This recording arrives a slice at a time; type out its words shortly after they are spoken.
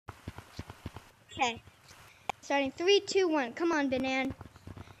Okay. Starting 3, 2, 1. Come on, Banan.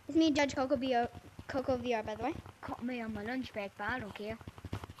 It's me, Judge Coco VR, by the way. Caught me on my lunch break, but I don't care.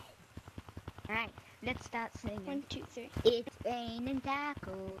 Alright, let's start singing. 1, 2, 3. It's raining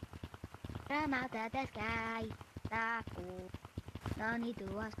tacos from out of the sky. Tacos, no need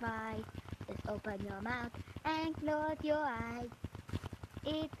to ask why. Just open your mouth and close your eyes.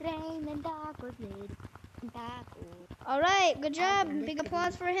 It's raining tacos, little tacos. All right, good job. done this Big video.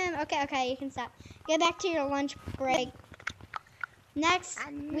 applause for him. Okay, you can stop. Get back to your lunch break. Next,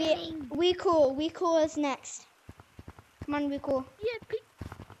 we cool. We cool is next. Come on, we cool. Yippee.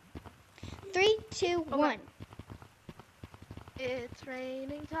 3, 2, 1. It's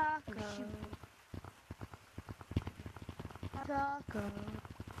raining tacos. Tacos.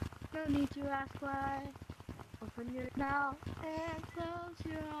 No need to ask why. Open your mouth and close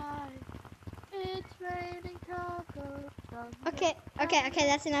your eyes. It's raining tacos. Okay,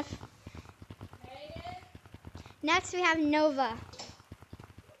 that's enough. Next, we have Nova.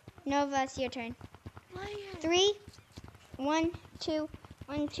 Nova, it's your turn. 3, 1, 2,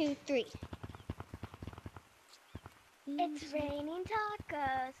 1, 2, 3. It's raining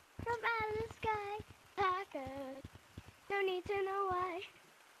tacos from out of the sky. Tacos. No need to know why.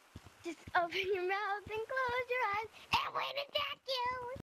 Just open your mouth and close your eyes and wait a taco.